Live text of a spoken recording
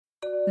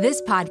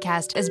This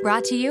podcast is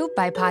brought to you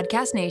by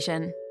Podcast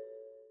Nation.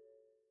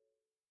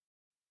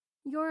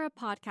 You're a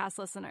podcast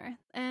listener,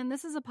 and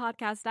this is a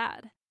podcast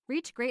ad.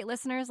 Reach great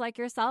listeners like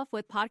yourself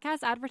with podcast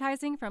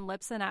advertising from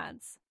Libsyn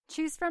Ads.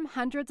 Choose from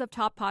hundreds of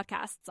top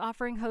podcasts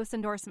offering host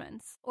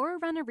endorsements, or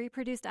run a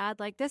reproduced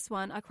ad like this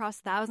one across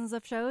thousands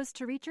of shows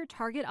to reach your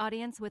target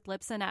audience with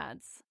Libsyn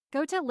Ads.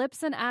 Go to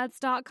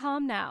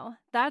libsynads.com now.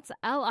 That's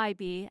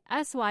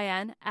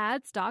LIBSYN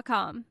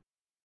ads.com.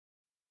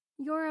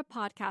 You're a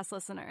podcast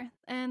listener,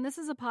 and this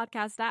is a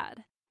podcast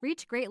ad.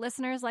 Reach great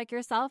listeners like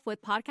yourself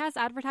with podcast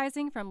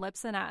advertising from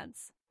Libsyn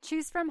Ads.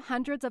 Choose from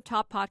hundreds of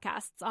top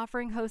podcasts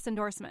offering host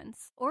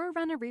endorsements, or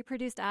run a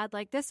reproduced ad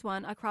like this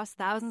one across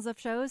thousands of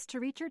shows to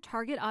reach your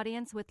target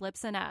audience with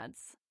Libsyn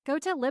Ads. Go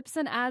to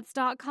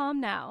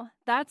libsynads.com now.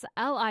 That's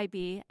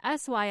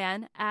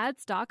LIBSYN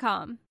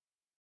ads.com.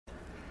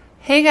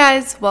 Hey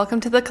guys, welcome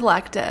to The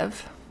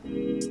Collective.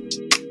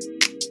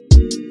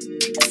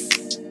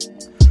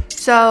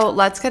 So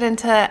let's get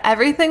into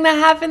everything that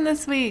happened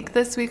this week.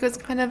 This week was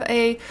kind of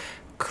a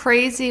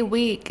crazy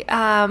week,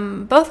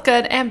 both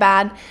good and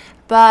bad,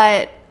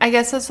 but I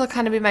guess this will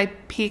kind of be my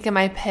peak and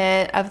my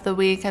pit of the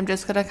week. I'm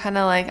just going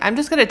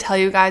to tell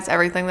you guys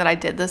everything that I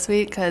did this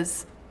week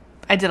because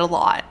I did a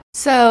lot.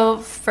 So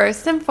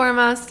first and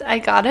foremost, I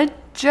got a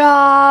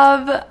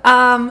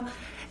job.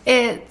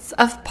 It's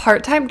a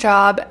part-time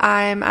job.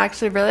 I'm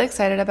actually really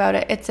excited about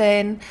it. It's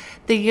a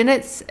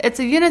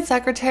unit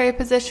secretary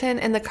position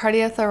in the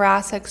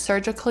cardiothoracic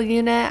surgical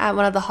unit at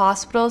one of the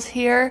hospitals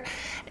here.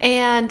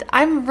 And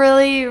I'm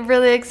really,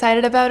 really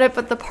excited about it.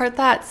 But the part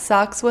that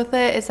sucks with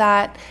it is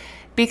that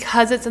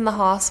because it's in the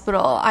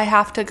hospital, I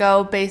have to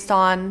go based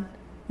on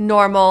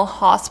normal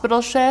hospital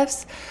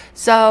shifts.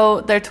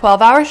 So they're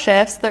 12-hour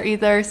shifts. They're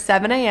either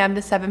 7 a.m.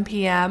 to 7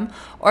 p.m.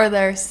 or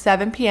they're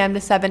 7 p.m. to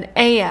 7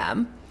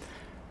 a.m.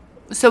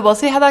 So we'll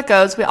see how that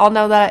goes. We all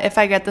know that if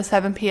I get the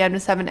 7 p.m. to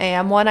 7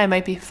 a.m. one, I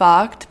might be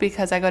fucked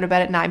because I go to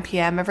bed at 9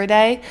 p.m. every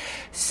day.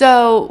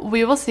 So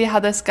we will see how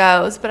this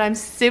goes. But I'm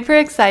super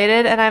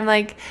excited, and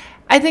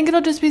I think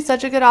it'll just be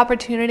such a good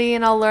opportunity,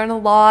 and I'll learn a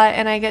lot,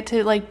 and I get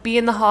to be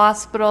in the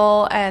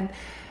hospital and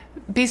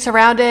be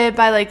surrounded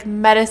by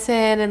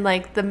medicine and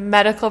the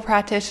medical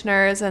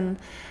practitioners, and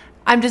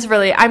I'm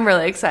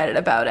really excited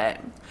about it.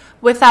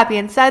 With that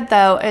being said,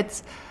 though,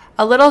 it's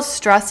a little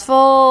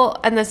stressful,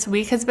 and this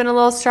week has been a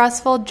little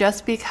stressful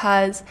just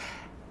because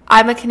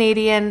I'm a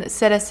Canadian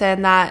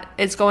citizen that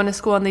is going to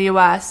school in the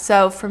U.S.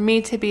 So for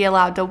me to be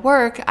allowed to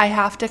work, I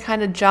have to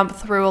kind of jump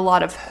through a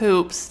lot of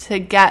hoops to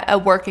get a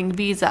working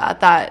visa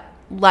that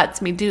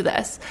lets me do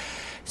this.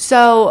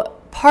 So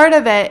part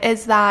of it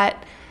is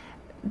that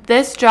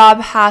this job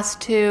has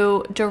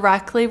to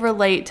directly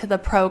relate to the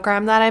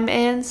program that I'm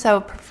in.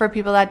 So for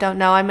people that don't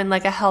know, I'm in a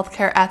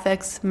healthcare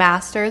ethics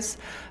master's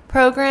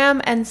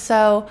program, and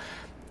so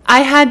I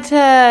had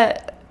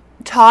to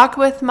talk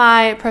with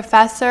my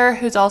professor,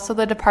 who's also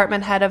the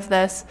department head of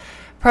this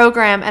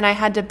program, and I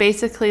had to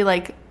basically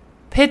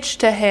pitch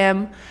to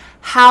him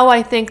how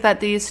I think that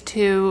these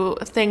two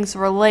things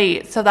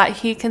relate so that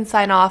he can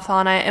sign off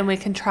on it and we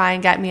can try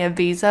and get me a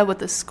visa with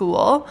the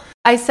school.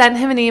 I sent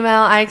him an email.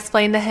 I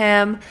explained to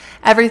him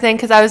everything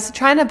because I was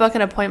trying to book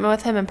an appointment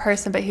with him in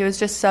person, but he was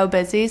just so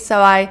busy. So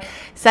I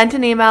sent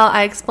an email,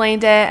 I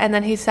explained it, and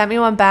then he sent me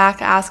one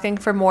back asking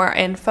for more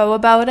info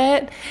about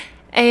it.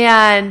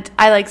 And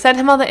I sent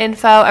him all the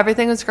info.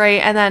 Everything was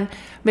great. And then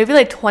maybe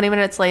 20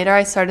 minutes later,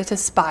 I started to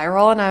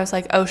spiral, and I was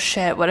like, oh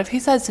shit, what if he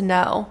says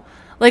no?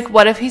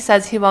 What if he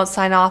says he won't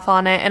sign off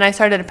on it? And I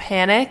started to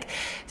panic.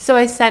 So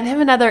I sent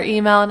him another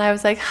email, and I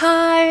was like,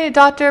 hi,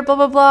 Dr. blah,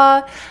 blah,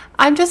 blah.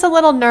 I'm just a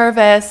little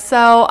nervous,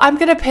 so I'm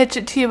going to pitch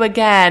it to you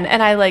again.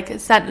 And I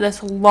sent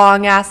this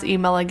long ass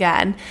email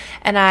again,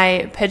 and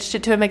I pitched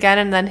it to him again,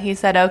 and then he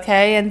said,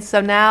 okay. And so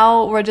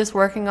now we're just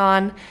working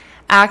on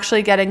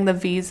actually getting the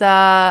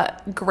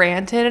visa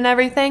granted and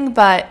everything,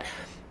 but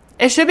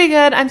it should be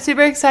good. I'm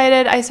super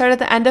excited. I start at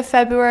the end of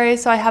February,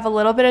 so I have a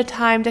little bit of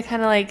time to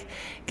kind of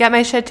get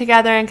my shit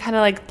together and kind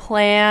of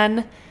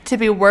plan to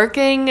be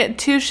working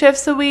 2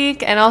 shifts a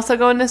week and also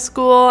going to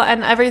school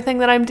and everything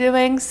that I'm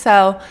doing.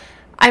 So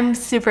I'm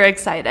super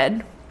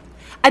excited.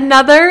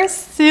 Another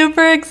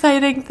super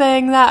exciting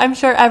thing that I'm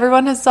sure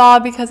everyone has saw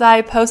because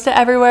I post it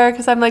everywhere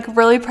because I'm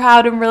really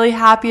proud and really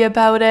happy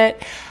about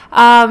it.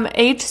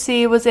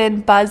 HC was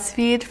in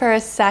BuzzFeed for a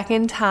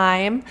second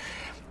time,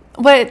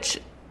 which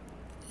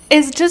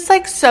is just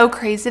so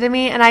crazy to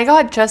me, and I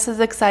got just as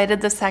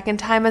excited the second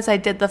time as I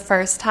did the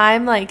first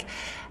time.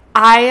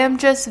 I am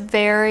just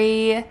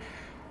very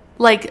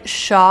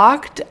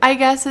shocked, I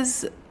guess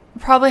is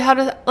probably how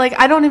to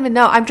I don't even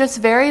know. I'm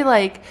just very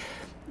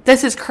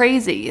this is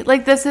crazy.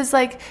 This is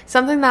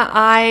something that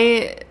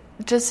I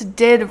just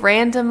did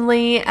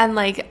randomly,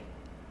 and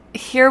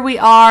here we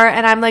are,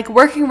 and I'm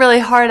working really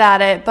hard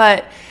at it,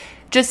 but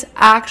just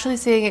actually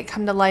seeing it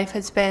come to life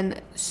has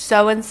been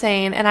so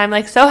insane. And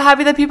I'm so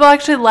happy that people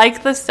actually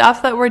like the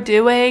stuff that we're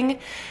doing.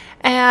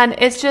 And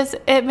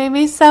it made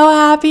me so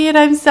happy, and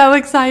I'm so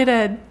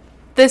excited.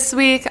 This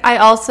week, I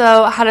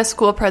also had a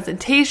school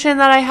presentation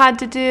that I had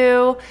to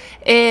do.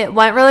 It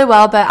went really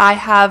well, but I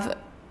have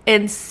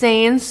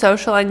insane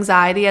social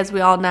anxiety, as we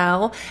all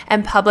know,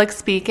 and public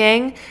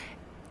speaking,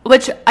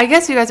 which I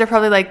guess you guys are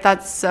probably like,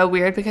 that's so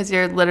weird because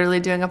you're literally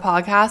doing a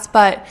podcast,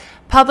 but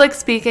public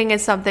speaking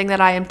is something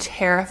that I am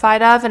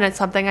terrified of, and it's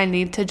something I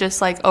need to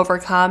just like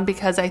overcome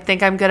because I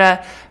think I'm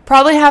gonna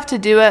probably have to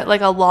do it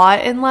like a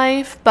lot in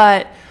life,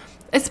 but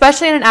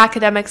especially in an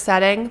academic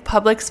setting,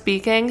 public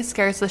speaking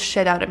scares the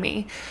shit out of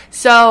me.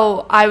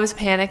 So I was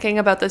panicking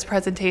about this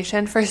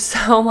presentation for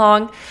so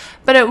long,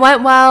 but it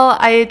went well.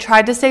 I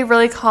tried to stay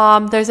really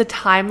calm. There's a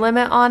time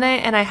limit on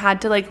it, and I had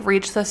to like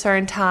reach the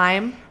certain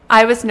time.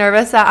 I was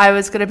nervous that I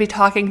was going to be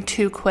talking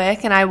too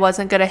quick and I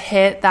wasn't going to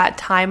hit that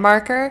time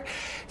marker.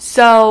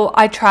 So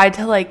I tried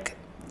to like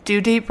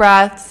do deep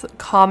breaths,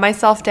 calm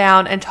myself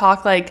down, and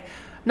talk like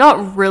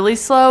not really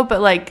slow, but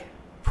like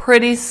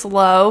pretty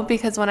slow,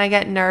 because when I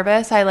get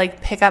nervous, I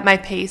like pick up my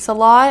pace a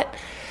lot.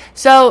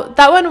 So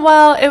that went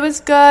well. It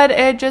was good.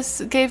 It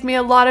just gave me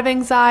a lot of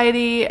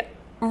anxiety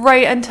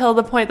right until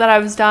the point that I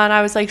was done.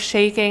 I was like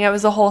shaking. It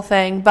was a whole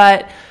thing,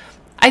 but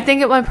I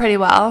think it went pretty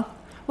well.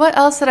 What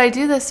else did I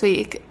do this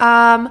week?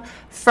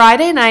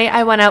 Friday night,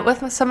 I went out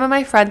with some of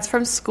my friends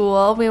from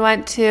school. We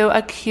went to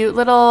a cute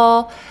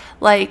little,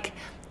 like,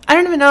 I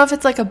don't even know if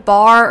it's like a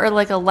bar or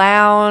like a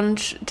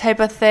lounge type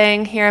of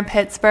thing here in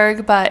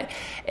Pittsburgh, but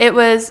it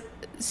was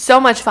so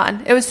much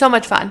fun. It was so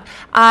much fun.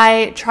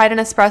 I tried an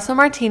espresso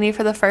martini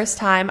for the first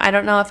time. I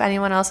don't know if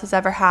anyone else has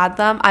ever had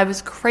them. I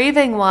was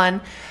craving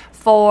one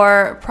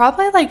for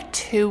probably like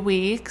 2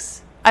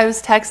 weeks. I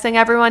was texting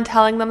everyone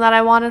telling them that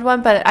I wanted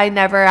one, but I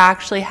never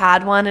actually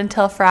had one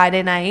until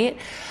Friday night.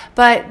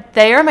 But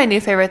they are my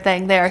new favorite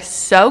thing. They are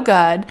so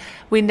good.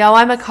 We know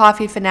I'm a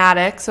coffee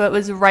fanatic, so it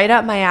was right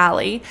up my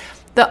alley.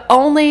 The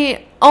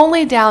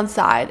only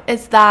downside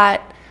is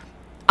that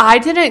I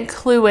didn't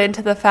clue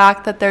into the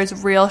fact that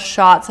there's real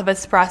shots of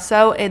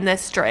espresso in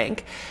this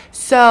drink.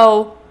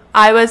 So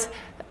I was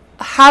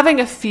having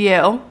a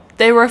few.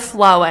 They were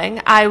flowing.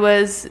 I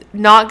was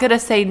not going to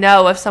say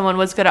no if someone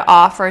was going to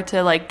offer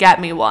to like get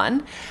me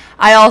one.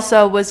 I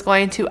also was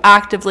going to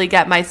actively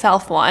get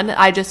myself one.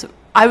 I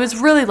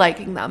was really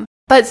liking them.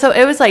 But so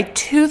it was like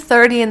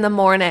 2:30 in the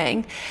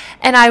morning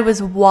and I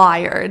was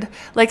wired.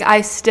 Like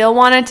I still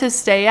wanted to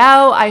stay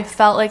out. I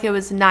felt like it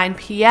was 9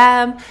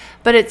 p.m.,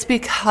 but it's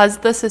because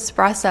this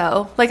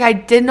espresso, like I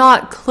did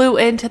not clue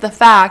into the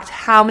fact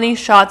how many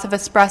shots of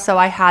espresso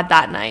I had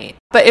that night.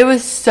 But it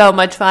was so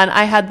much fun.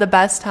 I had the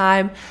best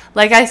time.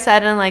 Like I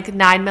said in like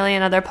 9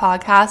 million other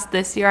podcasts,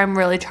 this year I'm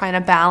really trying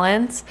to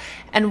balance.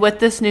 And with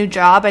this new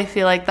job, I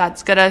feel like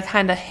that's going to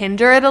kind of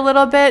hinder it a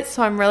little bit.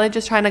 So I'm really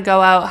just trying to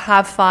go out,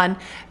 have fun,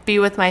 be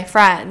with my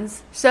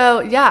friends. So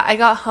yeah, I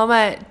got home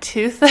at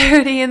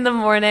 2:30 in the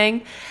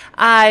morning.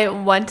 I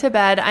went to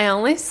bed. I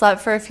only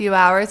slept for a few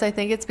hours. I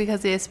think it's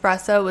because the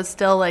espresso was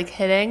still like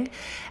hitting.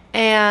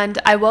 And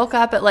I woke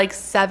up at like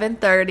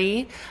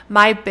 7:30.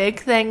 My big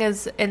thing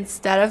is,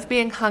 instead of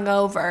being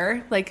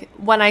hungover, like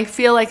when I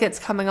feel like it's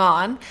coming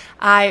on,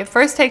 I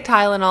first take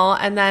Tylenol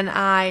and then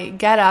I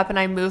get up and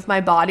I move my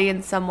body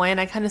in some way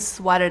and I kind of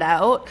sweat it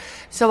out.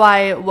 So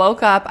I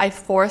woke up, I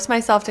forced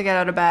myself to get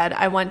out of bed.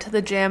 I went to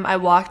the gym, I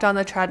walked on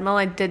the treadmill.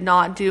 I did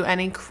not do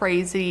any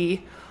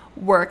crazy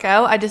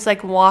workout. I just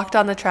like walked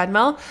on the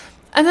treadmill.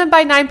 And then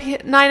by 9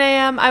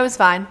 a.m. I was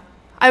fine.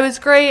 I was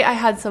great. I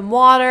had some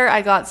water.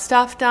 I got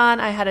stuff done.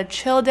 I had a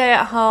chill day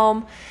at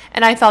home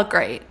and I felt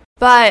great.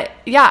 But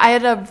yeah, I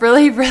had a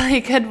really,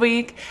 really good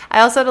week. I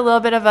also had a little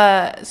bit of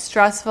a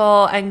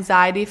stressful,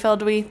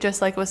 anxiety-filled week,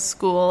 just like with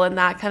school and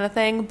that kind of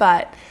thing.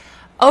 But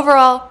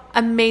overall,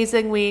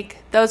 amazing week.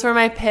 Those were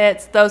my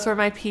pits. Those were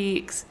my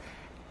peaks.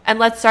 And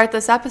let's start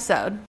this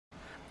episode.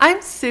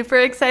 I'm super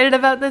excited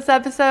about this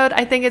episode.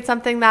 I think it's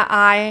something that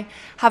I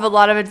have a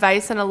lot of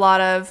advice and a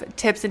lot of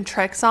tips and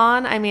tricks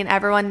on. I mean,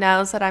 everyone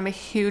knows that I'm a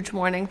huge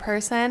morning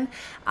person.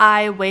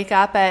 I wake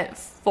up at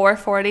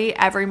 4:40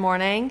 every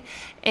morning,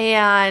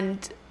 and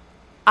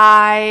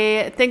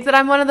I think that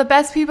I'm one of the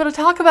best people to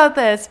talk about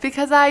this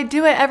because I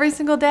do it every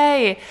single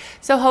day.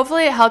 So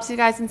hopefully it helps you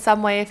guys in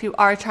some way if you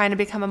are trying to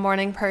become a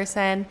morning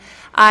person.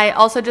 I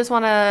also just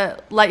want to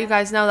let you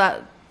guys know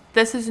that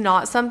this is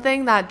not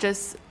something that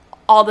just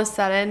all of a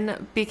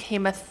sudden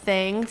became a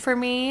thing for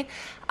me.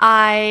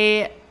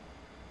 I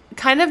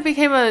kind of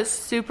became a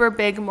super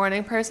big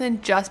morning person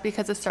just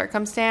because of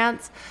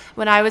circumstance.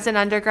 When I was in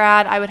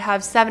undergrad, I would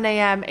have 7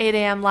 a.m., 8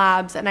 a.m.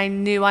 labs, and I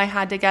knew I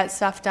had to get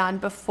stuff done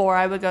before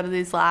I would go to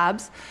these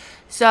labs.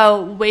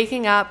 So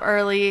waking up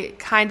early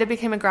kind of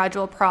became a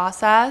gradual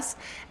process,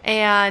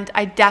 and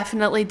I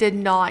definitely did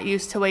not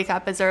used to wake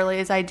up as early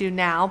as I do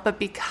now, but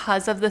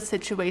because of the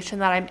situation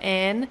that I'm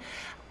in,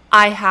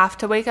 I have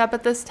to wake up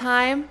at this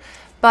time.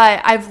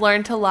 But I've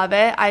learned to love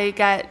it. I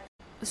get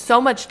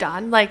so much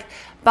done. Like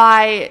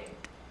by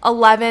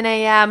 11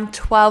 a.m.,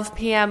 12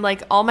 p.m.,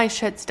 like all my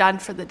shit's done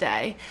for the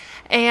day.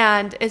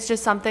 And it's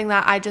just something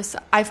that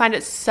I find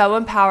it so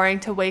empowering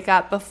to wake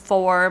up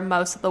before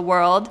most of the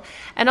world.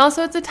 And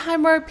also it's a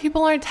time where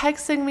people aren't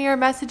texting me or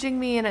messaging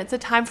me, and it's a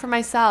time for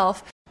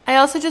myself. I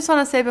also just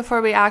want to say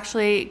before we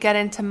actually get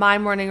into my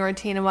morning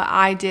routine and what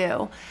I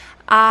do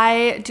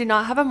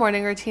not have a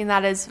morning routine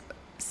that is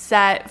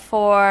set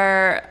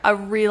for a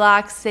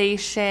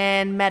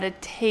relaxation,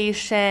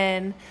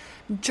 meditation,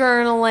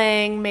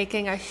 journaling,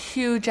 making a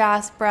huge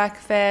ass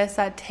breakfast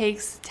that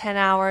takes 10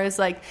 hours.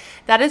 Like,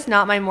 that is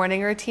not my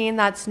morning routine.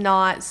 That's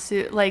not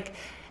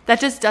that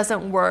just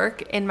doesn't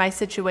work in my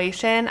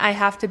situation. I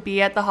have to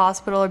be at the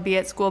hospital or be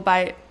at school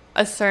by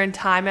a certain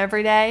time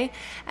every day.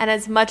 And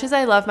as much as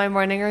I love my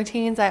morning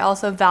routines, I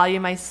also value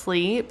my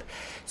sleep.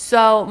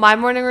 So my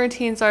morning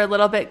routines are a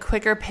little bit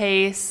quicker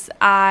pace.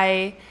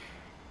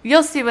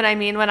 You'll see what I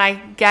mean when I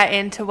get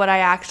into what I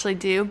actually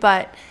do,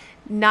 but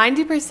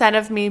 90%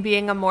 of me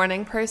being a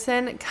morning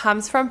person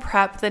comes from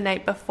prep the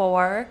night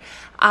before.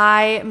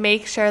 I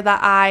make sure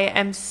that I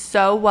am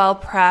so well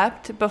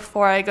prepped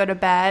before I go to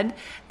bed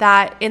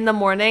that in the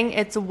morning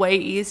it's way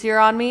easier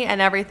on me and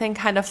everything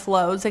kind of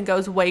flows and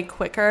goes way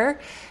quicker.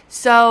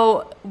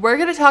 So we're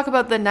going to talk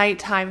about the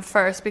nighttime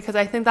first because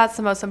I think that's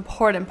the most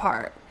important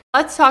part.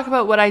 Let's talk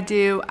about what I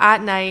do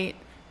at night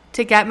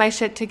to get my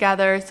shit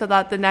together so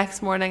that the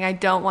next morning I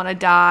don't want to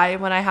die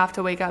when I have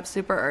to wake up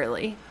super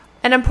early.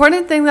 An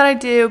important thing that I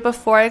do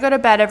before I go to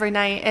bed every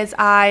night is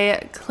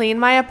I clean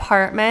my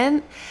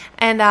apartment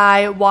and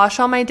I wash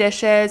all my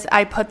dishes.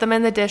 I put them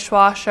in the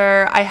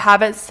dishwasher. I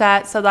have it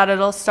set so that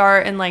it'll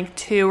start in like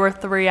 2 or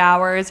 3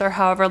 hours or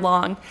however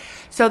long,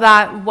 so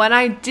that when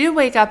I do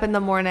wake up in the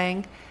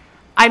morning,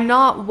 I'm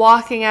not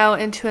walking out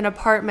into an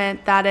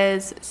apartment that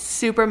is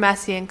super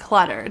messy and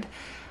cluttered.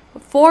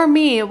 For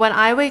me, when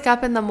I wake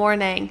up in the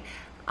morning,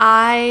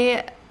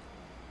 I'm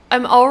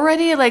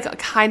already like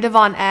kind of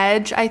on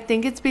edge. I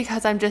think it's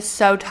because I'm just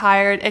so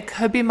tired. It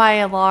could be my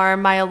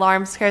alarm. My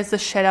alarm scares the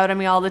shit out of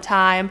me all the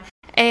time.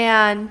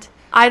 And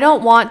I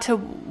don't want to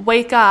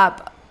wake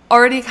up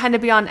already kind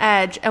of be on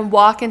edge and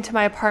walk into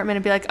my apartment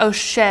and be like, oh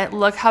shit,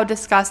 look how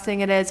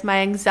disgusting it is. My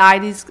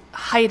anxiety's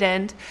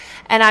heightened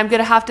and I'm going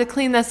to have to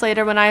clean this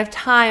later when I have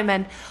time,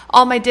 and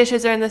all my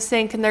dishes are in the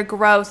sink and they're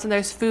gross and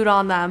there's food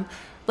on them.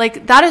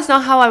 Like, that is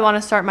not how I want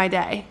to start my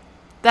day.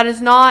 That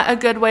is not a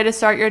good way to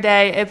start your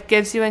day. It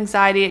gives you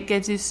anxiety. It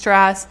gives you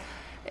stress.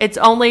 It's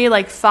only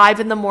like 5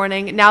 in the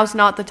morning. Now's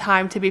not the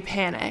time to be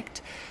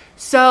panicked.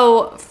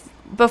 So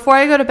before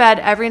I go to bed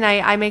every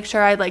night, I make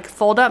sure I like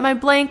fold up my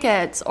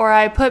blankets, or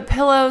I put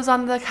pillows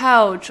on the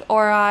couch,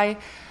 or I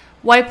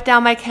wipe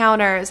down my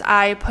counters.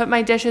 I put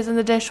my dishes in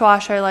the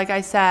dishwasher, like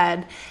I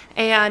said,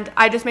 and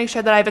I just make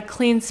sure that I have a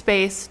clean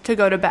space to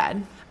go to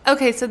bed.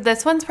 Okay, so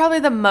this one's probably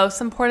the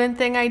most important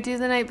thing I do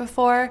the night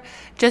before,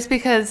 just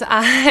because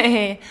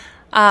I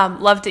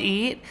love to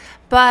eat,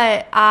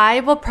 but I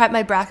will prep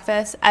my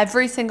breakfast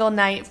every single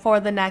night for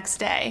the next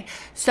day.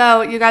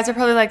 So you guys are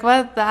probably like,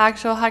 what the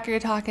actual heck are you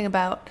talking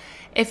about?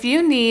 If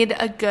you need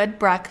a good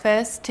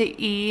breakfast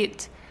to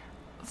eat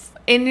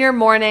in your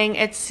morning,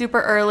 it's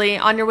super early,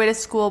 on your way to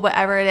school,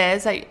 whatever it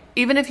is,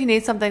 even if you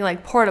need something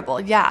like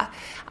portable,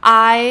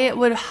 I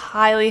would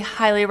highly,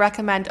 highly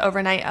recommend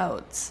overnight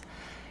oats.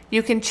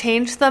 You can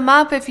change them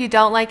up if you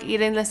don't like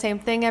eating the same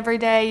thing every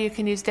day. You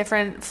can use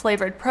different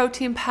flavored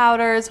protein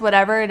powders,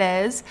 whatever it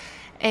is,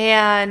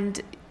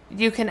 and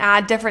you can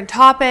add different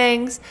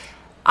toppings.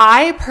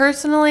 I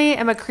personally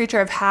am a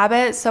creature of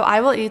habit, so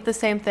I will eat the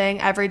same thing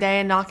every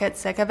day and not get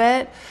sick of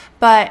it.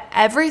 But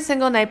every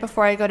single night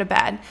before I go to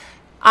bed,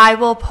 I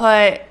will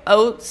put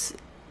oats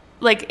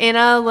like in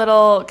a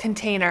little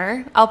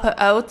container. I'll put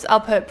oats, I'll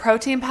put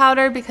protein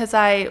powder because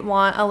I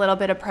want a little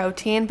bit of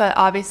protein, but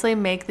obviously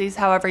make these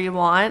however you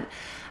want.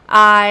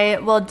 I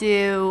will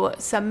do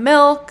some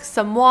milk,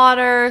 some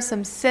water,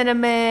 some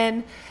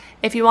cinnamon.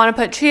 If you want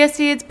to put chia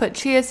seeds, put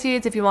chia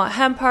seeds. If you want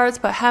hemp hearts,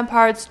 put hemp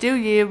hearts. Do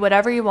you,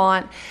 whatever you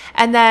want.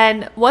 And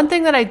then one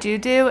thing that I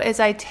do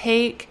is I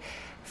take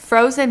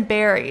frozen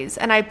berries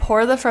and I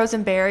pour the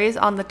frozen berries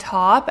on the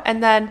top,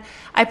 and then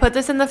I put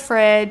this in the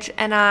fridge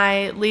and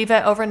I leave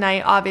it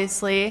overnight,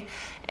 obviously.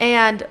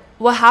 And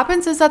what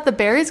happens is that the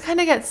berries kind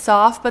of get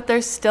soft, but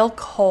they're still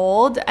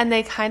cold, and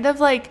they kind of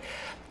like,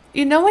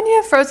 you know, when you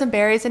have frozen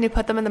berries and you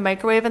put them in the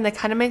microwave and they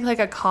kind of make like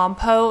a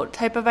compote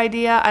type of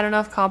idea. I don't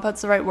know if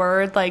compote's the right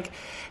word. Like,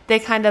 they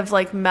kind of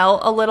like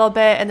melt a little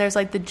bit and there's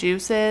like the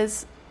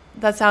juices.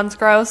 That sounds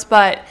gross,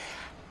 but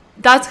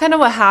that's kind of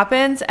what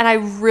happens. And I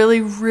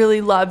really, really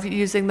love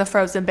using the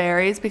frozen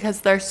berries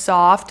because they're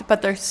soft,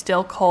 but they're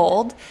still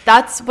cold.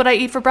 That's what I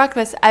eat for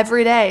breakfast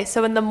every day.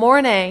 So in the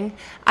morning,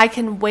 I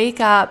can wake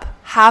up,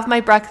 have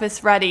my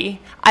breakfast ready.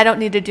 I don't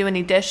need to do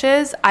any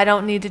dishes. I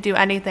don't need to do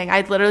anything.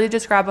 I literally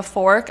just grab a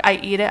fork. I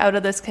eat it out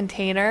of this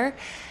container,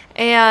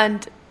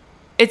 and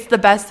it's the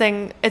best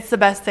thing. It's the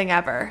best thing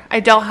ever.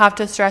 I don't have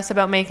to stress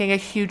about making a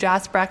huge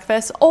ass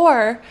breakfast,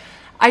 or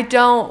I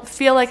don't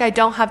feel like I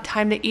don't have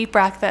time to eat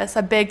breakfast.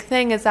 A big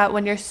thing is that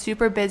when you're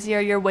super busy or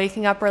you're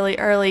waking up really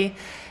early,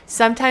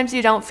 sometimes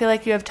you don't feel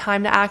like you have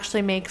time to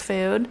actually make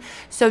food.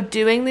 So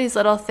doing these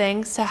little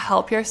things to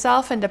help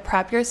yourself and to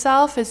prep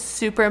yourself is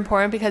super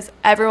important, because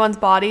everyone's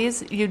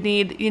bodies, you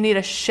need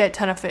a shit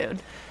ton of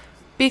food.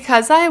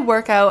 Because I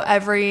work out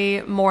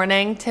every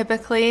morning,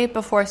 typically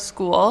before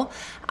school,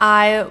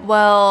 I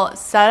will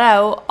set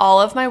out all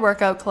of my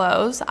workout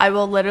clothes. I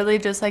will literally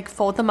just like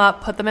fold them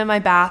up, put them in my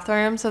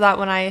bathroom so that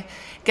when I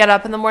get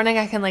up in the morning,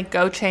 I can like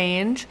go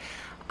change.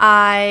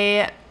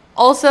 I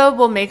also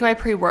will make my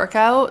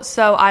pre-workout.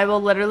 So I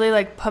will literally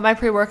like put my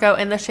pre-workout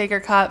in the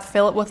shaker cup,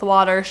 fill it with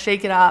water,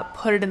 shake it up,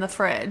 put it in the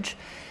fridge.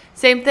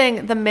 Same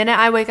thing, the minute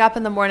I wake up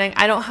in the morning,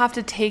 I don't have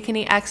to take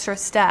any extra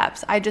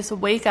steps. I just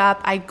wake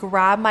up, I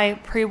grab my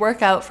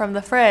pre-workout from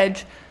the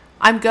fridge.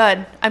 I'm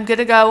good. I'm good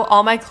to go.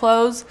 All my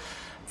clothes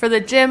for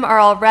the gym are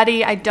all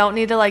ready. I don't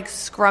need to like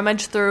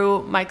scrummage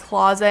through my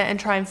closet and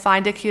try and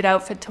find a cute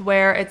outfit to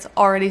wear. It's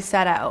already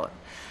set out.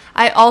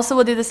 I also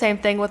will do the same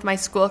thing with my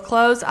school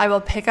clothes. I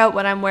will pick out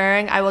what I'm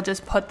wearing. I will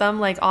just put them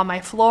like on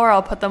my floor.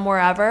 I'll put them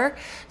wherever,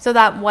 so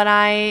that when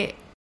I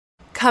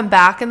come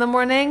back in the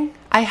morning,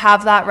 I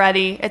have that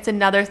ready. It's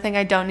another thing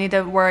I don't need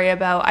to worry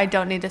about. I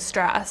don't need to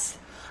stress.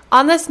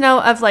 On this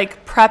note of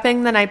like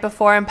prepping the night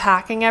before and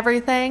packing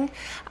everything,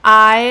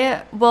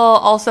 I will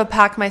also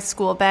pack my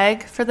school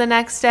bag for the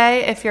next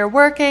day. If you're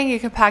working, you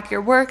can pack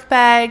your work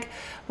bag,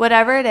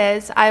 whatever it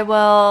is. I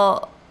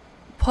will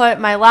put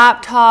my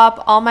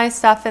laptop, all my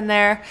stuff in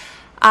there.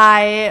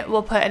 I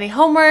will put any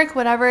homework,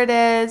 whatever it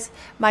is,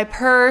 my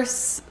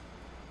purse,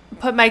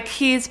 put my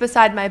keys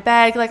beside my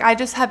bag. Like, I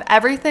just have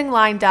everything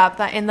lined up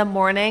that in the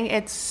morning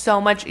it's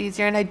so much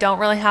easier and I don't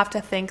really have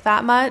to think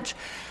that much.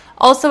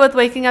 Also, with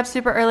waking up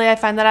super early, I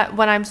find that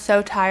when I'm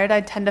so tired,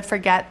 I tend to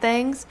forget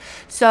things.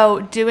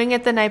 So doing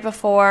it the night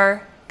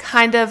before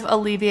kind of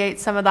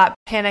alleviates some of that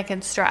panic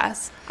and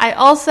stress. I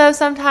also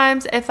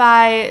sometimes, if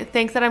I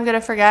think that I'm going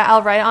to forget,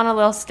 I'll write on a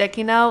little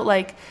sticky note,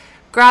 like,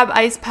 grab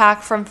ice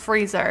pack from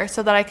freezer,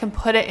 so that I can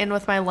put it in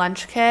with my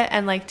lunch kit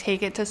and like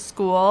take it to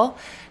school.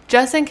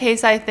 Just in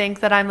case I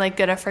think that I'm like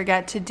gonna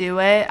forget to do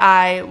it,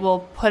 I will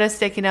put a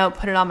sticky note,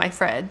 put it on my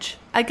fridge.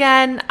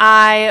 Again,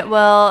 I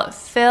will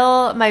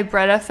fill my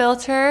Brita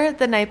filter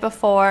the night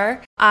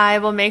before. I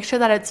will make sure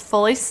that it's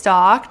fully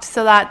stocked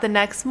so that the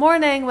next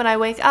morning when I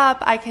wake up,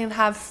 I can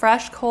have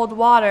fresh cold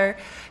water,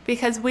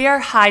 because we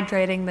are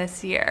hydrating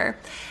this year.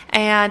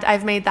 And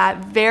I've made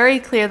that very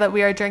clear that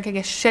we are drinking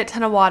a shit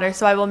ton of water.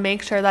 So I will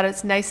make sure that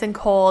it's nice and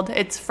cold,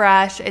 it's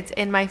fresh, it's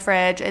in my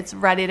fridge, it's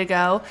ready to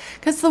go.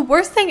 Because the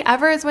worst thing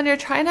ever is when you're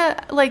trying to,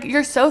 like,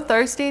 you're so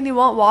thirsty and you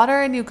want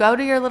water and you go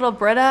to your little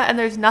Brita and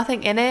there's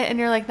nothing in it. And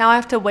you're like, now I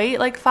have to wait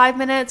like 5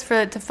 minutes for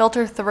it to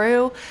filter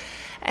through.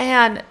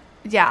 And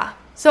yeah.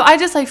 So I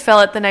just like fill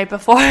it the night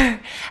before.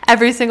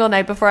 Every single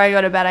night before I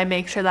go to bed, I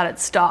make sure that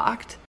it's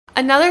stocked.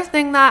 Another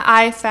thing that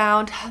I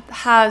found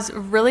has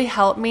really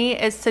helped me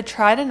is to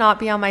try to not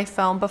be on my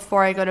phone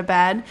before I go to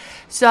bed.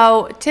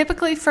 So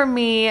typically for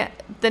me,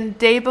 the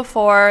day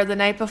before, the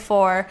night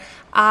before,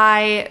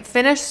 I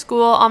finish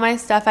school, all my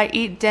stuff, I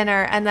eat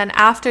dinner, and then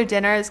after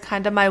dinner is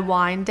kind of my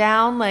wind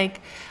down.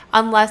 Like,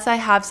 unless I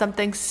have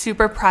something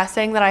super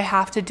pressing that I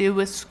have to do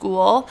with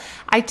school,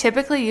 I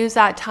typically use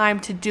that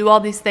time to do all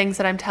these things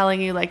that I'm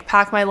telling you, like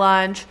pack my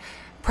lunch,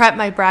 prep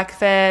my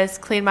breakfast,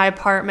 clean my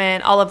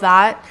apartment, all of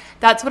that.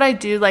 That's what I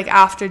do like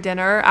after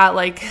dinner at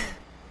like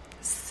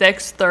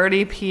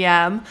 6:30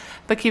 p.m.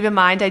 But keep in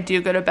mind, I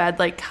do go to bed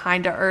like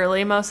kind of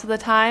early most of the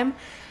time.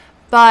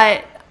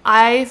 But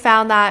I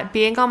found that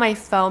being on my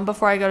phone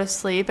before I go to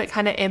sleep, it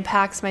kind of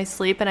impacts my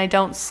sleep and I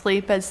don't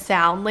sleep as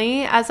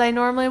soundly as I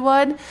normally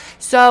would.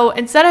 So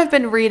instead, I've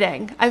been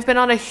reading. I've been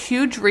on a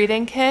huge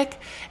reading kick.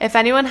 If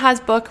anyone has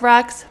book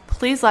recs,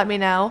 please let me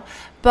know.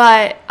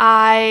 But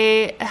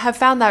I have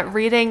found that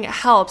reading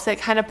helps. It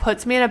kind of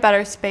puts me in a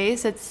better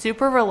space. It's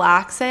super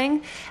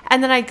relaxing.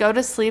 And then I go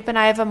to sleep and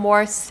I have a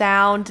more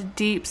sound,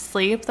 deep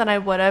sleep than I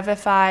would have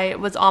if I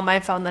was on my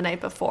phone the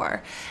night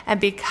before. And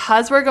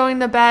because we're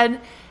going to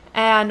bed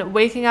and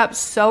waking up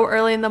so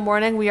early in the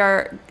morning, we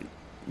are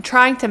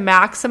trying to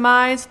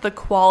maximize the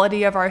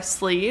quality of our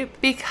sleep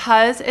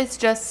because it's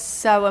just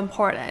so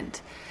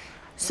important.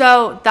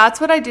 So that's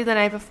what I do the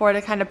night before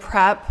to kind of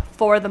prep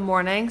for the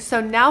morning.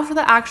 So now for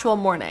the actual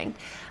morning.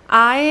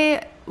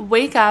 I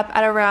wake up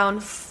at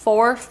around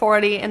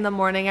 4:40 in the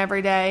morning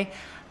every day.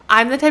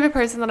 I'm the type of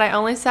person that I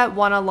only set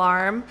one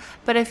alarm,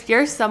 but if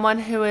you're someone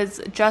who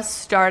is just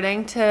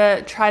starting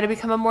to try to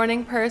become a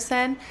morning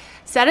person,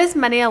 set as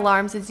many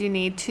alarms as you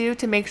need to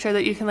make sure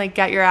that you can like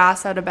get your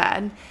ass out of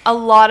bed. A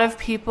lot of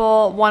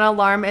people, one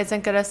alarm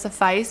isn't going to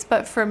suffice,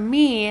 but for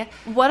me,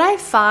 what I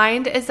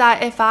find is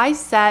that if I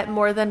set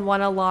more than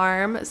one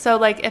alarm, so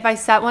like if I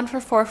set one for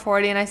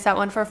 4:40 and I set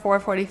one for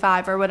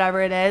 4:45 or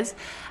whatever it is,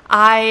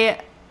 I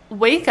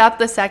wake up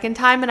the second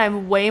time and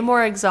I'm way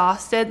more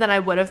exhausted than I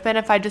would have been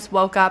if I just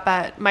woke up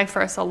at my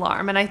first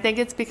alarm. And I think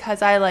it's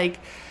because I like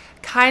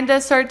kind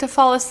of start to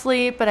fall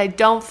asleep, but I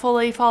don't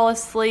fully fall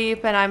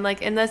asleep. And I'm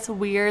like in this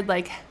weird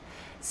like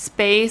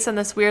space and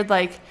this weird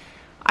like,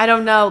 I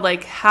don't know,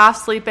 like half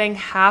sleeping,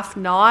 half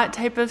not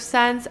type of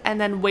sense. And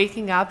then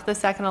waking up the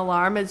second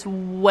alarm is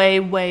way,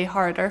 way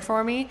harder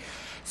for me.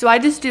 So I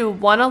just do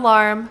one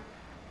alarm,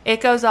 it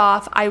goes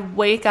off, I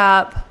wake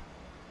up,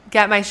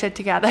 get my shit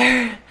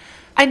together.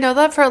 I know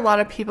that for a lot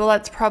of people,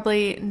 that's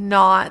probably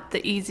not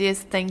the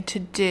easiest thing to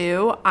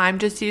do. I'm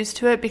just used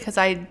to it because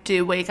I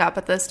do wake up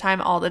at this time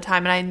all the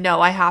time, and I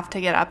know I have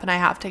to get up and I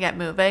have to get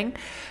moving.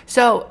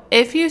 So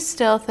if you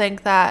still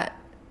think that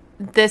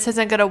this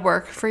isn't going to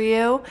work for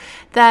you,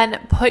 then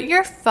put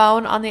your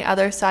phone on the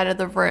other side of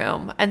the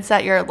room and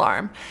set your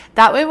alarm.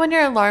 That way, when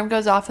your alarm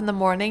goes off in the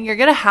morning, you're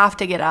going to have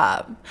to get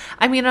up.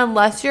 I mean,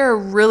 unless you're a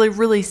really,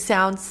 really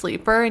sound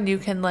sleeper and you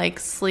can like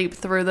sleep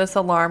through this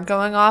alarm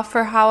going off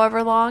for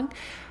however long,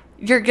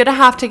 you're going to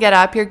have to get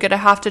up. You're going to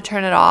have to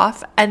turn it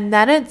off. And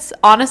then it's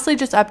honestly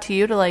just up to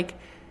you to like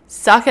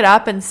suck it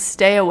up and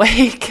stay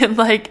awake and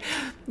like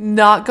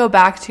not go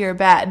back to your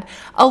bed.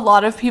 A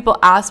lot of people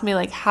ask me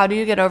like, how do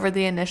you get over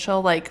the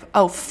initial like,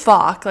 oh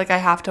fuck, like I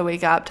have to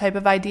wake up type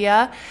of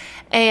idea?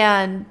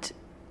 And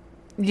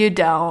you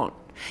don't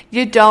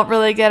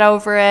really get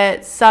over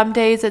it. Some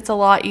days it's a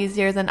lot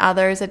easier than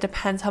others. It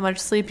depends how much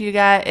sleep you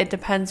get. It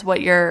depends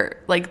what your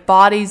like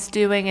body's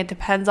doing. It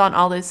depends on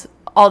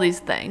all these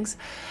things.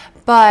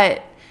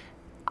 But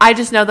I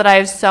just know that I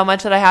have so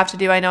much that I have to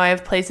do. I know I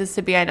have places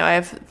to be. I know I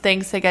have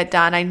things to get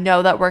done. I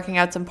know that working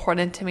out's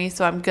important to me,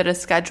 so I'm going to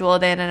schedule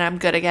it in and I'm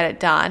going to get it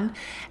done.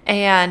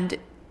 And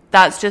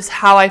that's just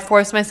how I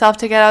force myself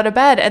to get out of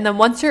bed. And then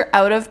once you're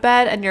out of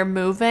bed and you're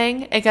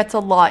moving, it gets a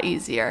lot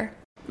easier.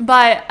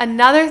 But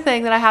another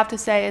thing that I have to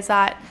say is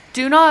that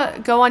do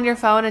not go on your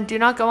phone and do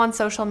not go on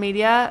social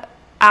media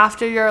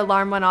after your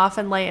alarm went off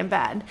and lay in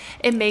bed.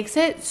 It makes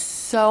it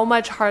so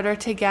much harder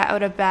to get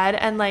out of bed.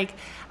 And like,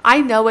 I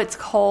know it's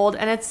cold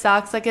and it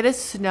sucks. Like, it is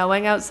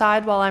snowing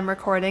outside while I'm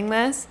recording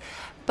this,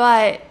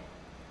 but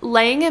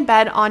laying in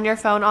bed on your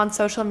phone on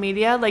social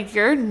media, like,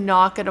 you're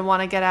not going to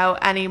want to get out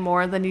any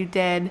more than you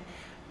did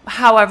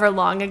however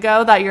long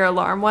ago that your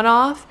alarm went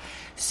off.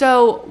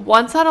 So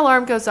once that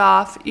alarm goes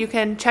off, you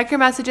can check your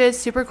messages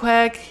super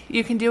quick.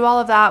 You can do all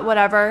of that,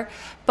 whatever,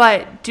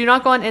 but do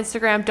not go on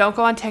Instagram. Don't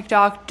go on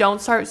TikTok. Don't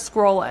start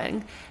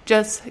scrolling.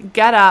 Just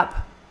get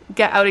up,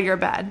 get out of your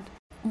bed.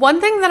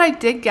 One thing that I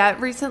did get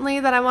recently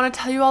that I want to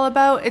tell you all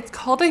about, it's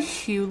called a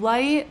Hue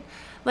light.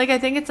 Like, I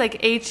think it's like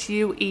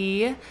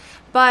HUE,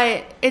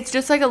 but it's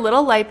just like a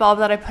little light bulb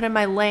that I put in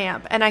my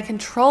lamp and I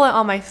control it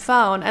on my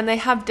phone, and they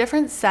have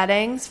different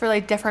settings for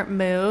like different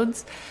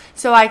moods.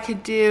 So I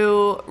could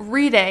do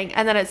reading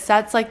and then it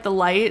sets like the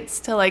lights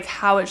to like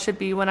how it should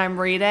be when I'm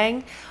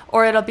reading,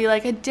 or it'll be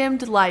like a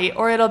dimmed light,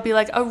 or it'll be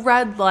like a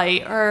red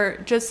light, or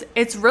just,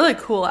 it's really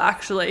cool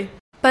actually.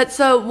 But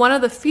so one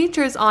of the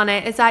features on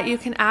it is that you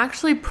can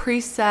actually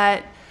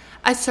preset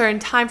a certain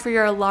time for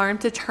your alarm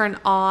to turn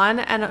on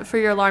and for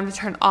your alarm to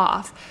turn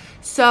off.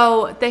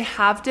 So they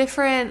have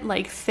different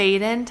like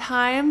fade in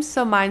times.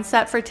 So mine's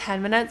set for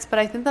 10 minutes, but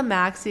I think the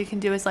max you can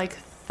do is like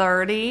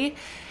 30.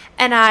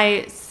 And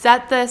I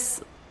set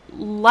this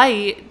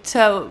light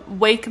to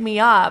wake me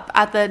up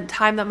at the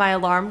time that my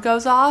alarm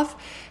goes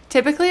off.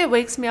 Typically it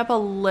wakes me up a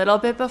little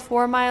bit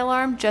before my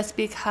alarm just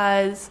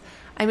because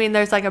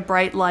there's like a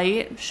bright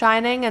light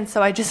shining, and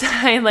so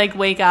I like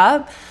wake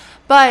up.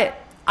 But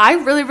I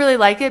really, really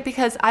like it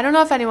because I don't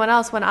know if anyone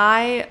else, when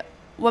my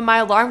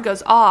alarm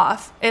goes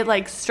off, it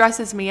like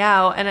stresses me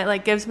out and it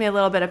like gives me a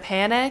little bit of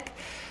panic.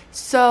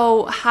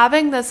 So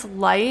having this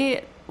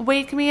light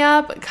wake me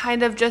up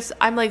kind of just,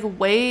 I'm like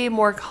way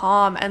more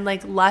calm and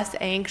like less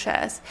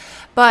anxious.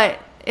 But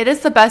it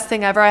is the best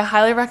thing ever. I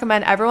highly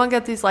recommend everyone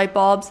get these light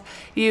bulbs.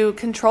 You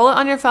control it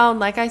on your phone.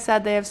 Like I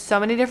said, they have so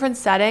many different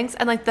settings,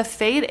 and like the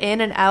fade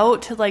in and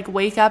out to like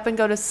wake up and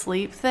go to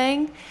sleep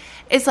thing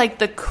is like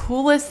the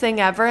coolest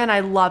thing ever, and I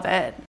love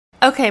it.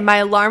 Okay, my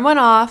alarm went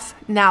off.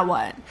 Now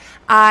what?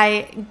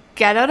 I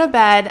get out of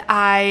bed.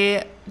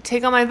 I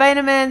take all my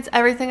vitamins,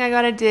 everything I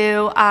gotta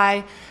do.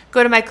 I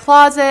go to my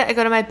closet. I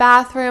go to my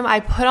bathroom.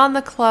 I put on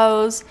the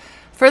clothes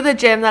for the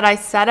gym that I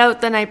set out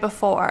the night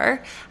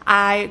before.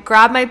 I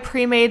grab my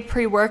pre-made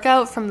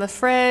pre-workout from the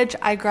fridge.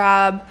 I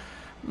grab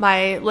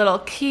my little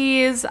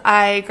keys.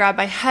 I grab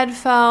my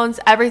headphones,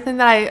 everything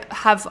that I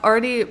have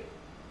already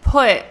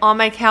put on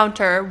my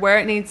counter where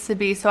it needs to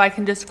be so I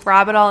can just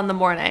grab it all in the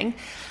morning.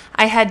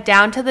 I head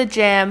down to the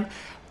gym.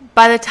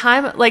 By the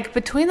time, like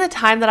between the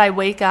time that I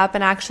wake up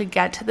and actually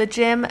get to the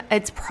gym,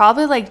 it's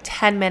probably like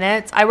 10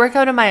 minutes. I work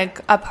out in my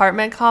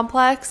apartment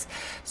complex,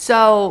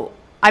 so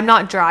I'm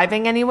not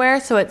driving anywhere,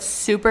 so it's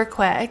super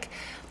quick.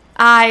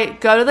 I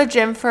go to the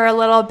gym for a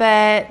little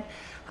bit.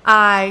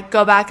 I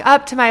go back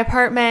up to my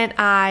apartment.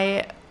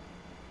 I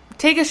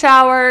take a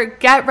shower,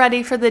 get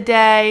ready for the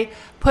day,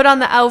 put on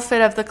the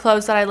outfit of the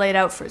clothes that I laid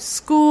out for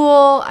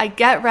school. I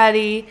get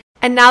ready.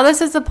 And now this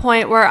is the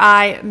point where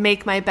I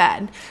make my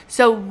bed.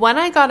 So when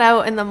I got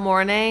out in the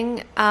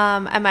morning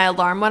and my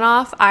alarm went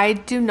off, I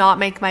do not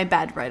make my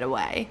bed right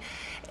away.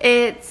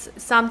 It's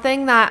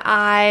something that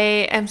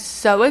I am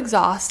so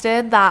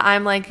exhausted that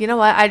I'm like, you know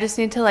what? I just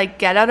need to like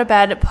get out of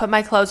bed, put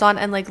my clothes on,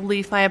 and like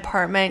leave my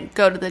apartment,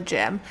 go to the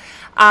gym.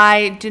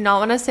 I do not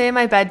want to stay in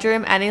my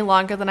bedroom any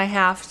longer than I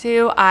have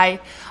to. I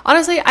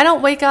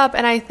don't wake up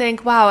and I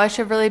think, wow, I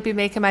should really be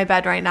making my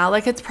bed right now.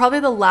 Like, it's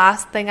probably the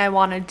last thing I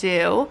want to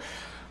do.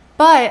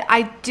 But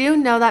I do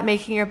know that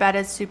making your bed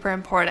is super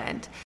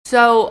important.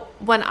 So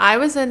when I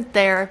was in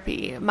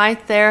therapy, my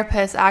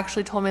therapist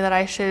actually told me that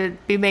I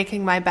should be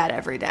making my bed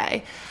every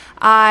day.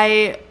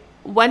 I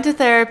went to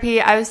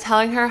therapy. I was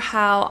telling her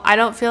how I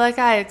don't feel like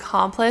I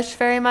accomplished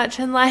very much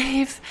in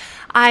life.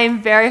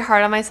 I'm very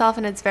hard on myself,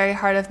 and it's very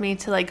hard of me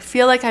to like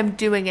feel like I'm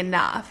doing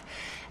enough.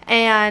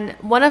 And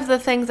one of the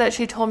things that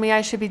she told me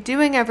I should be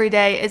doing every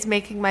day is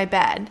making my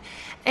bed.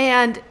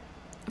 And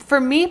for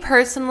me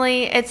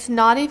personally, it's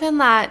not even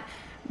that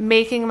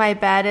making my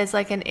bed is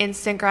like an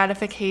instant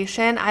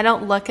gratification. I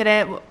don't look at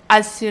it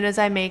as soon as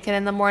I make it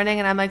in the morning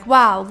and I'm like,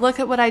 wow, look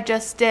at what I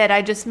just did.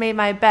 I just made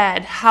my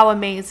bed. How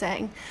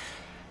amazing.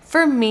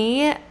 For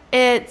me,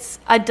 it's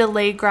a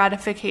delayed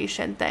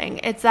gratification thing.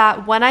 It's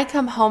that when I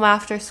come home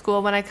after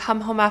school, when I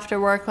come home after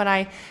work, when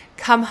I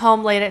come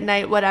home late at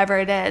night, whatever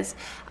it is,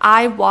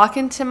 I walk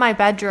into my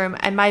bedroom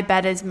and my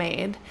bed is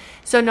made.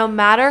 So no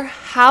matter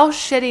how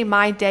shitty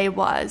my day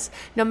was,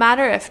 no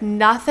matter if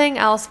nothing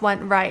else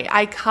went right,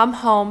 I come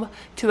home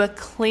to a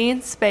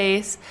clean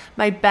space,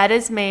 my bed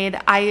is made,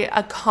 I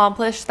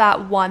accomplished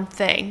that one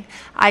thing.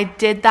 I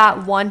did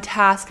that one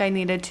task I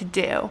needed to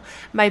do.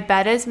 My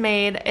bed is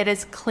made, it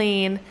is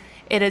clean,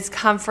 it is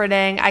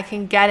comforting. I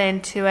can get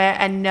into it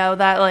and know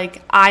that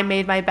like I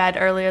made my bed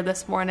earlier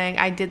this morning.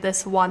 I did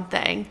this one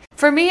thing.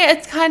 For me,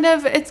 it's kind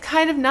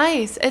of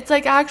nice. It's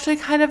like actually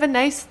kind of a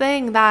nice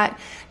thing that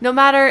no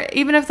matter,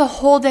 even if the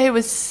whole day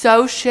was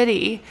so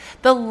shitty,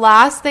 the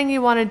last thing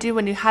you want to do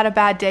when you had a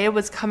bad day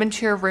was come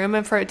into your room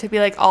and for it to be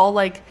like all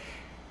like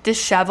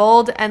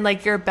disheveled and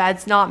like your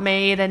bed's not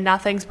made and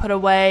nothing's put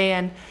away,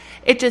 and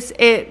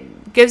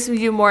it gives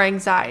you more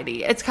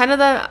anxiety. It's kind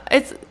of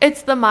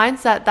it's the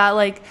mindset that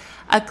like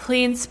a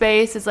clean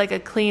space is like a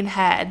clean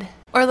head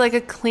or like a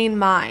clean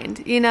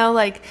mind, you know,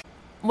 like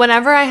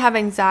whenever I have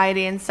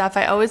anxiety and stuff,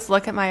 I always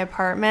look at my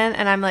apartment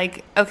and I'm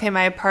like, okay,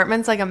 my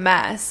apartment's like a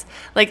mess.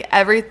 Like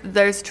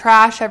there's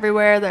trash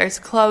everywhere, there's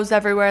clothes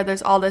everywhere,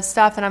 there's all this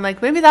stuff. And I'm like,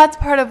 maybe that's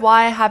part of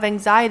why I have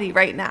anxiety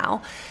right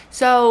now.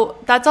 So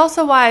that's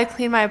also why I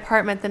clean my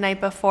apartment the night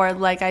before.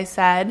 Like I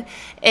said,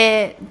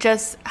 it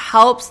just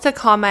helps to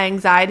calm my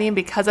anxiety. And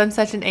because I'm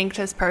such an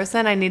anxious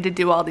person, I need to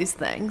do all these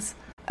things.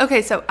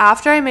 Okay, so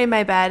after I made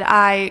my bed,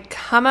 I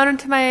come out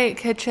into my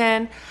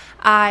kitchen.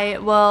 I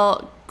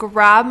will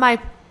grab my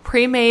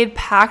pre-made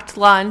packed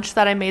lunch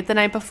that I made the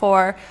night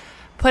before,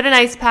 put an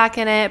ice pack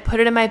in it, put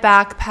it in my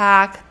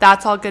backpack.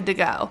 That's all good to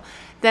go.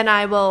 Then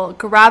I will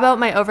grab out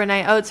my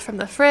overnight oats from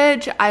the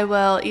fridge. I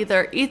will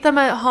either eat them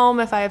at home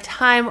if I have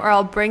time, or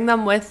I'll bring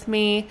them with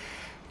me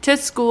to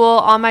school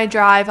on my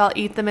drive. I'll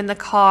eat them in the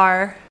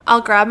car.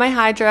 I'll grab my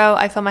hydro.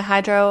 I fill my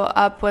hydro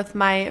up with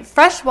my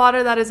fresh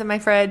water that is in my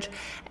fridge,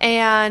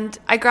 and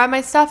I grab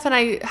my stuff and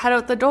I head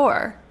out the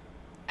door.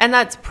 And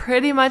that's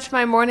pretty much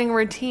my morning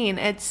routine.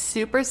 It's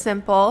super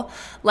simple.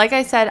 Like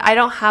I said, I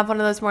don't have one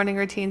of those morning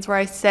routines where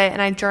I sit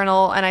and I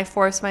journal and I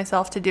force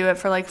myself to do it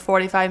for like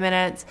 45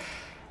 minutes.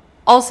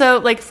 Also,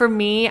 like for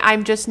me,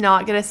 I'm just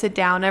not going to sit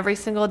down every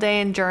single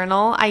day and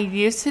journal. I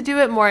used to do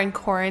it more in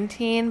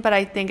quarantine, but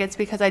I think it's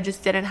because I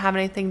just didn't have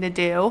anything to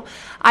do.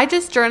 I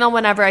just journal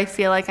whenever I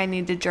feel like I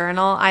need to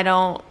journal. I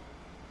don't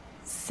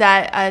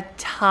set a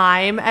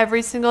time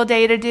every single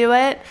day to do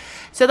it.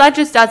 So that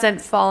just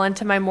doesn't fall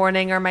into my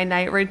morning or my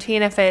night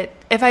routine if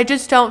I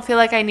just don't feel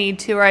like I need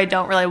to or I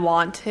don't really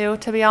want to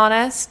be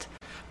honest.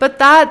 But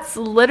that's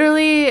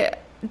literally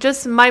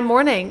just my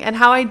morning and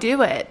how I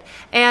do it.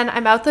 And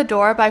I'm out the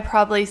door by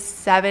probably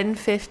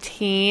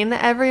 7:15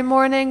 every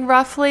morning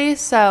roughly.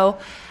 So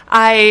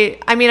I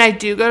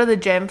do go to the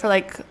gym for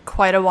like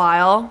quite a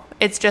while.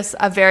 It's just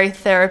a very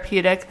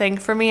therapeutic thing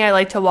for me. I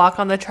like to walk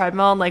on the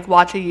treadmill and like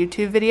watch a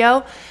YouTube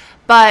video.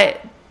 But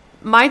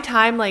my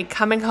time like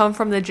coming home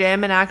from the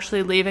gym and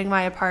actually leaving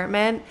my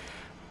apartment,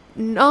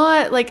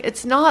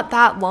 it's not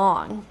that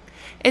long.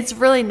 It's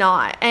really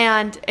not.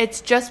 And it's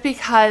just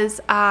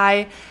because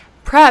I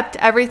prepped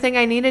everything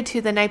I needed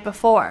to the night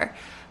before.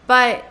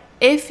 But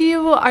if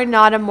you are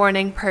not a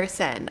morning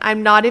person,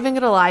 I'm not even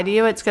going to lie to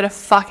you, it's going to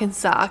fucking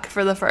suck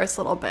for the first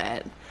little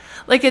bit.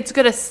 Like, it's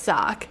going to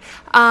suck.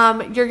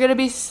 You're going to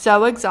be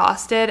so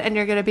exhausted and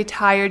you're going to be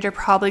tired. You're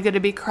probably going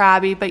to be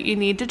crabby, but you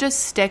need to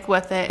just stick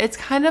with it. It's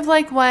kind of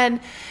like when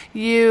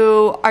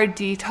you are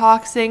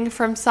detoxing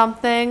from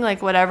something,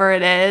 like whatever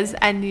it is,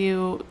 and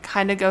you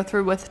kind of go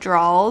through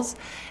withdrawals.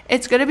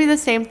 It's going to be the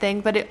same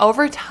thing, but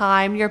over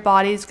time, your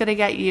body's going to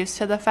get used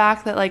to the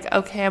fact that, like,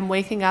 okay, I'm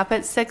waking up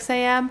at 6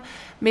 a.m.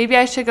 Maybe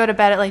I should go to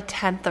bed at like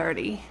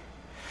 10:30.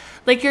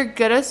 Like, you're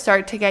going to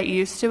start to get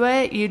used to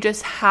it. You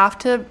just have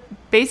to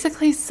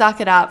basically suck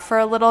it up for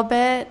a little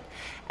bit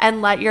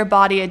and let your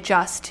body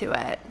adjust to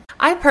it.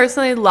 I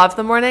personally love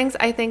the mornings.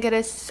 I think it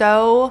is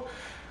so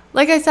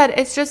like I said,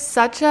 it's just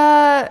such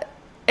a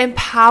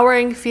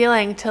empowering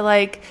feeling to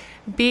like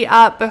be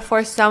up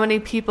before so many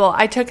people.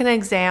 I took an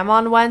exam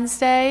on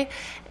Wednesday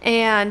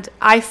and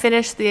I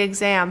finished the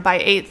exam by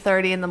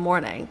 8:30 in the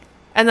morning.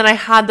 And then I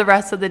had the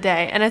rest of the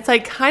day. And it's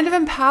like kind of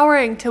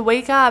empowering to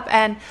wake up,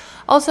 and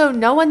also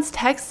no one's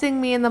texting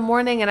me in the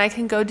morning and I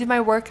can go do my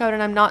workout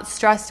and I'm not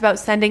stressed about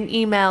sending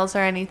emails or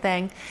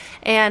anything.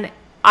 And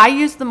I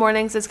use the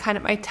mornings as kind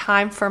of my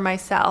time for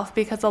myself,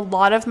 because a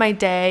lot of my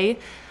day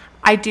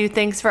I do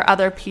things for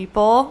other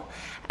people.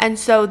 And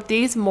so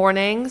these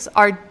mornings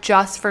are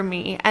just for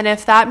me. And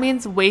if that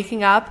means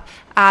waking up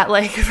at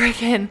like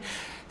freaking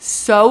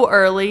so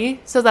early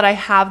so that I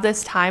have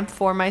this time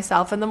for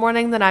myself in the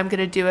morning, then I'm going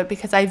to do it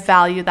because I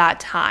value that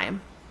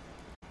time.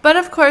 But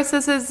of course,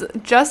 this is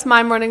just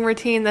my morning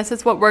routine. This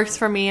is what works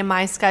for me and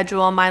my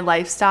schedule and my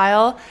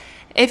lifestyle.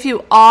 If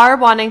you are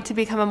wanting to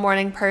become a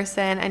morning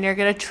person and you're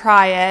going to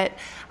try it,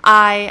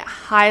 I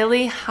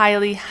highly,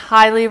 highly,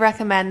 highly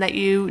recommend that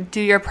you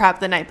do your prep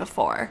the night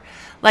before.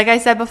 Like I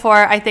said before,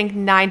 I think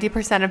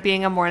 90% of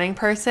being a morning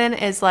person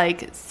is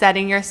like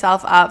setting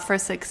yourself up for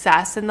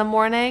success in the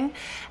morning.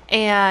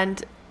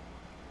 And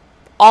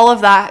all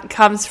of that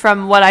comes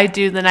from what I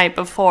do the night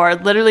before.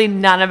 Literally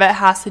none of it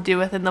has to do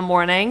with in the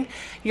morning.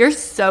 You're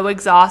so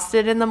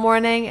exhausted in the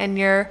morning, and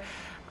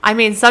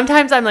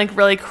sometimes I'm like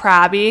really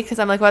crabby because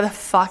I'm like, why the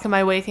fuck am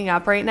I waking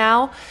up right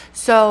now?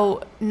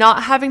 So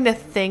not having to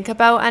think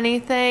about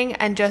anything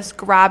and just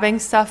grabbing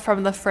stuff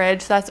from the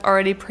fridge that's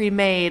already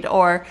pre-made,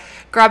 or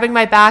grabbing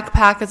my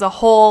backpack as a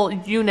whole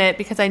unit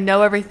because I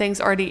know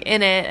everything's already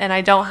in it and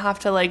I don't have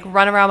to like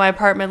run around my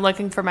apartment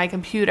looking for my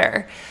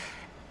computer.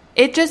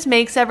 It just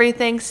makes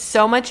everything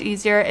so much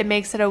easier. It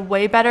makes it a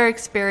way better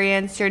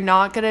experience. You're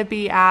not going to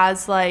be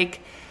as like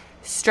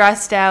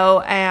stressed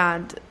out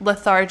and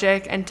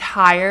lethargic and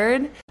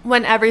tired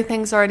when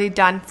everything's already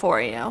done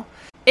for you.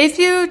 If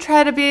you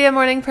try to be a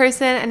morning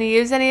person and you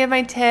use any of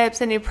my tips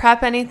and you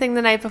prep anything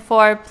the night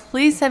before,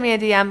 please send me a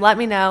DM. Let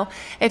me know.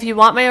 If you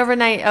want my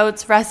overnight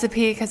oats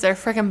recipe because they're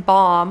freaking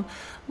bomb,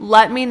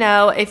 let me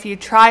know. If you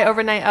try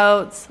overnight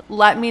oats,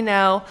 let me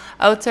know.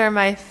 Oats are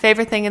my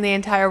favorite thing in the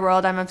entire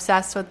world. I'm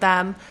obsessed with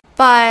them.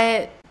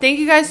 But thank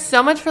you guys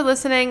so much for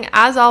listening.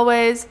 As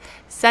always,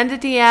 send a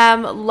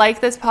DM, like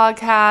this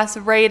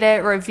podcast, rate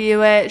it,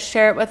 review it,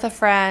 share it with a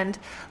friend.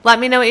 Let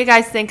me know what you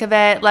guys think of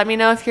it. Let me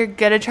know if you're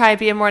going to try to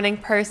be a morning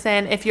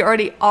person. If you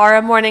already are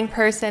a morning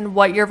person,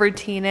 what your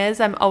routine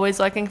is. I'm always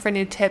looking for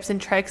new tips and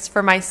tricks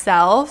for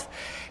myself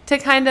to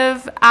kind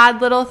of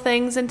add little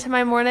things into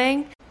my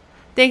morning.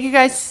 Thank you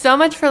guys so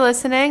much for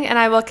listening, and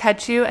I will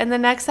catch you in the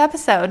next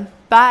episode.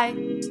 Bye.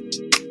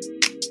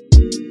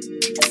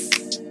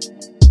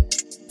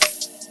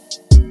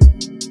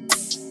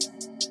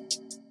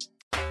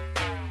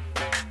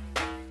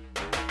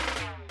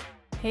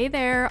 Hey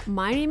there,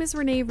 my name is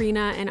Renee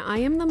Rena, and I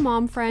am the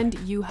mom friend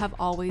you have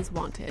always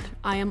wanted.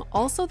 I am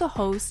also the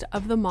host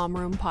of the Mom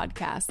Room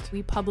podcast.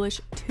 We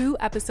publish 2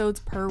 episodes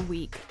per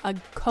week, a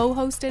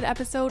co-hosted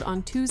episode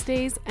on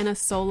Tuesdays and a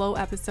solo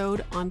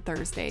episode on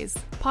Thursdays.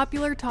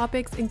 Popular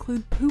topics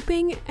include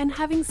pooping and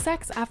having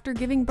sex after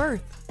giving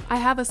birth. I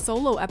have a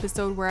solo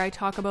episode where I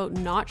talk about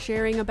not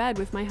sharing a bed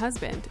with my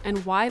husband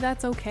and why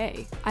that's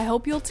okay. I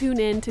hope you'll tune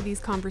in to these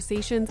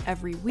conversations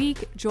every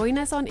week. Join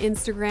us on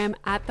Instagram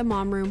at the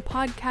Mom Room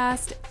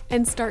Podcast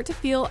and start to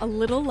feel a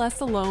little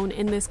less alone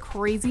in this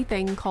crazy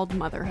thing called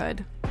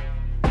motherhood.